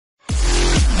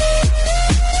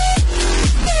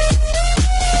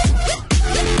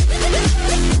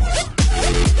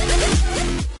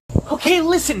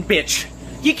listen, bitch.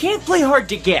 You can't play hard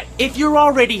to get if you're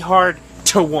already hard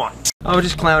to want. I was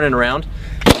just clowning around.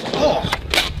 Oh.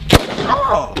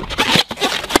 Oh.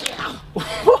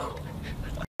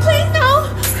 Please,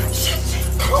 no!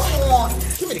 Come on.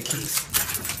 Give me the keys.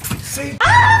 See?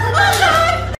 Oh my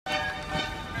God!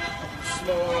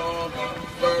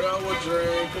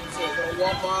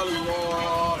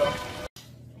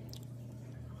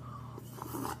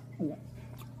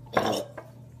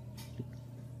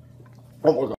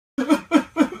 Oh my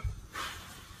God.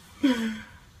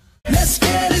 Let's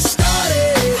get it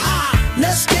started.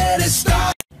 Let's get it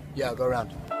started. Yeah, go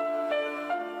around.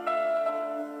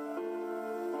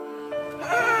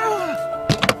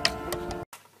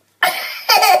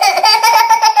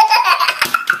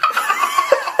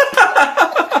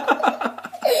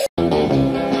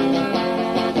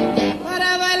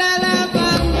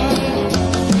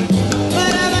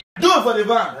 For the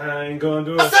van. I ain't gonna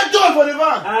do it. I said do it for the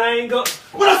van. I ain't go.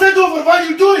 When I said do it for the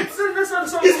van, you do it. That's not a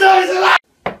song. It's not. It's a lie.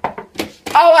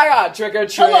 Oh my God, trick or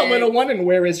treat. Hello, little one, and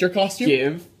where is your costume?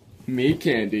 Give me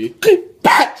candy.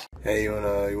 Hey, you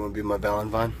wanna be my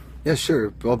Valentine? Yeah,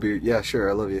 sure. I'll be. Yeah,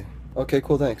 sure. I love you. Okay,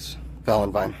 cool. Thanks,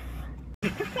 Valentine.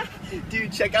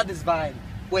 Dude, check out this vine.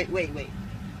 Wait.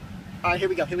 Alright, here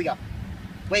we go.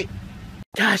 Wait.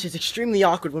 Gosh, it's extremely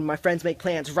awkward when my friends make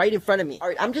plans right in front of me.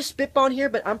 Alright, I'm just spitballing here,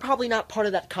 but I'm probably not part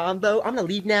of that combo. I'm gonna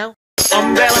leave now.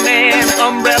 Umbrella man,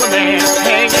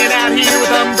 hanging out here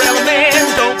with Umbrella Man.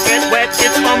 Don't get wet,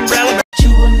 it's Umbrella Man. You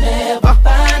will never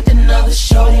find another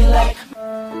shorty like.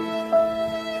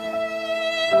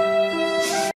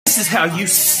 This is how you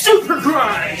super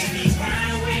grind.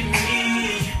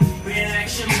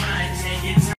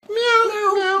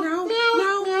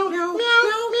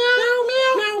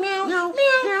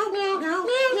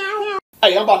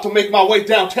 Hey, I'm about to make my way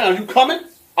downtown. You coming?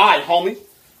 Alright, homie.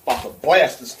 About to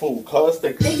blast this fool, cuz.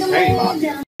 Think it's a game out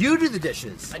here. You do the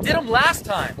dishes. I did them last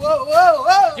time.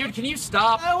 Whoa! Dude, can you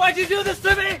stop? Why'd you do this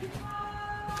to me?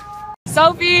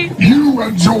 Sophie! You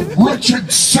and your wretched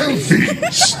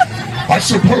selfies! I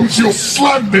suppose you'll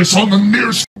slam this on the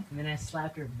nearest. And then I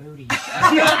slapped her booty.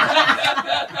 I'm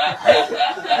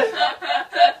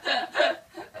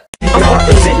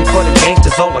representing for the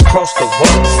gangsters all across the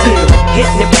world. Still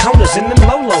hitting them counters in them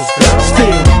lolos, girl.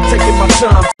 Still taking my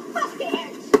time.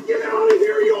 Get out of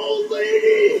here, you old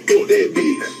lady!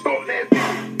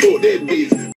 Oh, that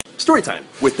beast. Story time.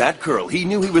 With that curl, he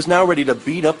knew he was now ready to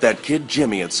beat up that kid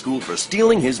Jimmy at school for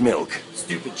stealing his milk.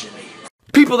 Stupid Jimmy.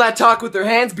 People that talk with their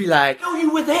hands be like, No,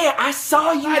 you were there. I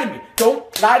saw you. lie to me.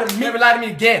 Don't lie to me. Never lie to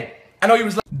me again. I know you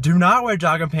was. Do not wear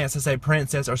jogging pants that say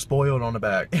princess or spoiled on the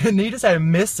back. It need to say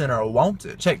missing or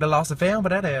wanted. Check the loss of film, but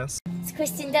that ass. It's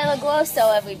Kristen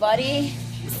Delagloso, everybody.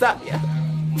 Stop, yeah.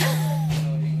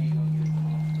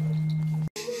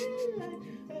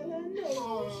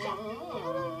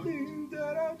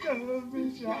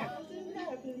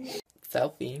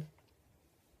 Selfie.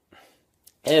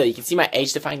 Ew, you can see my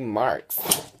age-defying marks.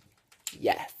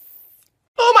 Yes.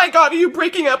 Oh my God, are you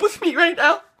breaking up with me right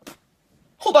now?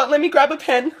 Hold on, let me grab a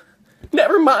pen.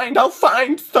 Never mind, I'll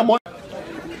find someone. We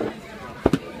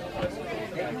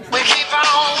keep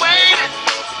on waiting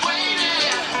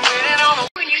on the.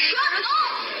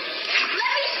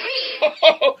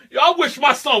 I wish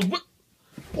my son would.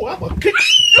 Boy, I'm gonna kick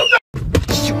you.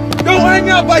 Don't hang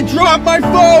up, I dropped my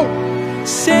phone!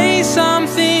 Say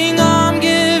something, I'm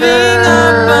giving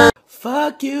up.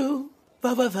 Fuck you.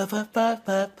 Fuck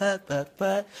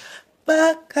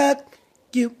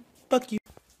you. Fuck you.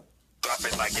 Drop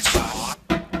it like it's hot.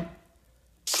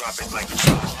 Drop it like it's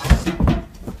hot.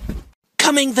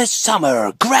 Coming this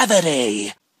summer,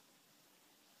 Gravity.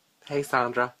 Hey,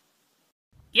 Sandra.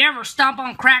 You ever stomp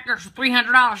on crackers for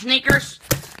 $300 sneakers?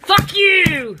 Fuck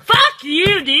you! Fuck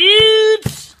you,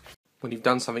 dudes! When you've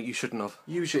done something you shouldn't have,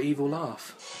 use your evil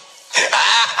laugh.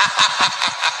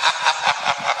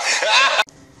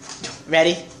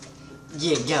 Ready?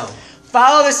 Yeah, go.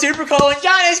 Follow the Super Colon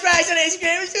Johnny's Price on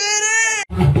Instagram and Twitter!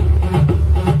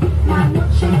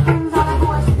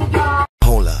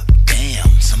 Hold up, damn,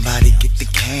 somebody get the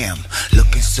cam.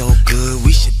 Looking so good,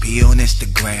 we should be on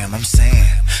Instagram. I'm saying,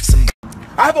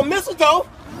 I have a mistletoe.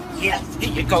 yes,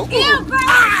 here you go. Yeah,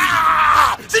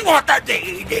 Ah! She want that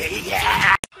day,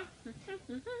 yeah.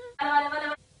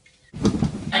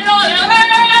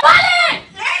 What